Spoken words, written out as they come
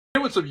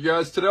what's up, you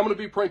guys? Today I'm going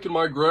to be pranking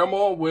my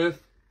grandma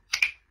with...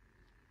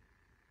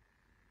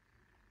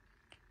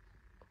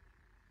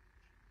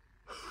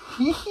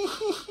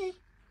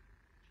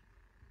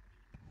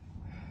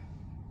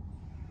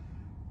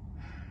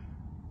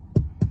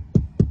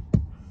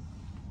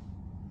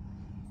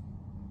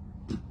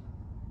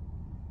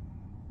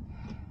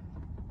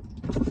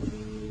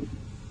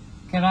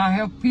 Can I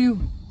help you?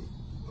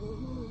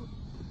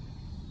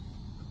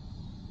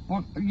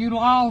 What, you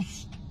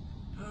lost?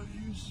 Have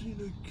you seen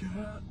a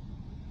cat?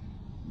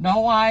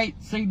 No, I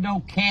ain't seen no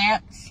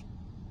cats.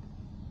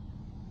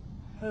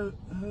 Hey,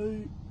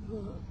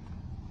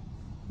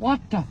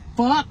 What the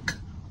fuck?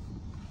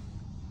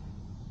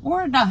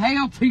 Where the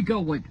hell's he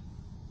going?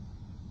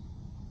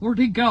 Where'd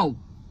he go?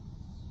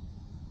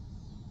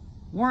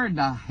 Where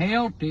the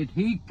hell did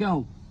he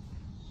go?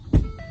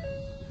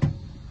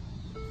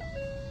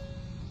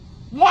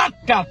 What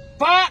the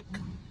fuck?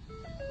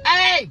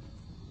 Hey!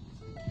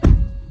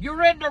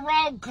 You're in the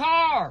wrong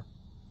car.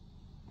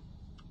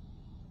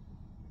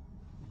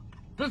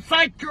 This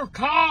ain't your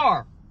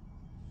car.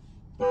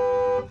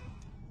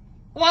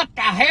 What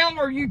the hell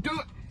are you doing?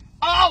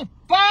 Oh,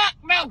 fuck!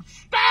 No,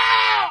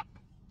 stop!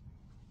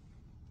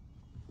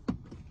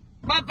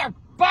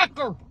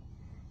 Motherfucker!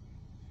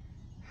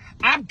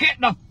 I'm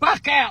getting the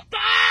fuck out.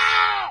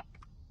 Stop!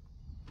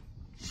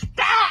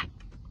 Stop!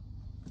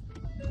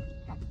 The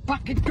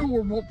fucking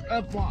door won't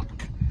unlock.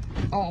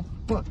 Oh,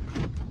 fuck.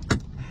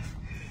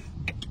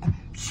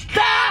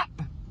 Stop!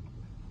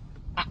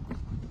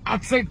 I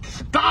said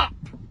stop!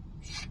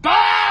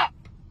 Stop!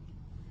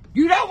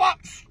 You know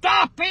what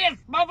stop is,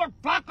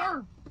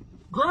 motherfucker?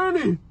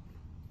 Granny!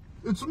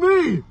 It's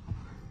me!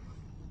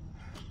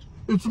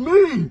 It's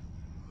me!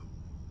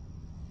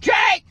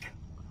 Jake!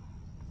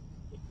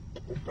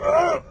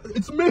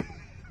 It's me!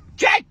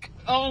 Jake!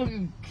 Oh,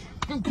 you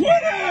Quit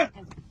it!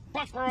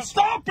 fucker.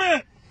 Stop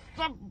it!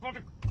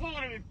 Somebody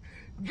quit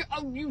it.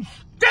 Oh, you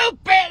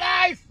stupid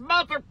ass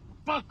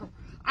motherfucker.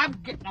 I'm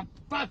getting the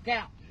fuck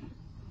out.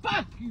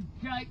 Fuck you,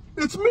 Jake.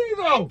 It's me,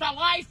 though! The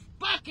last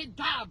fucking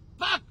time.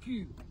 Fuck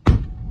you.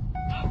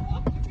 I'll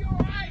whoop your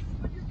ass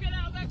when you get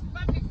out of that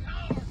fucking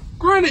car.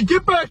 Granny,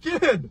 get back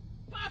in!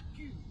 Fuck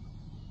you.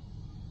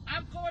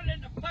 I'm going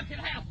in the fucking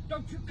house.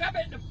 Don't you come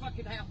in the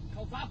fucking house,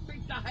 because I'll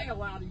beat the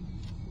hell out of you,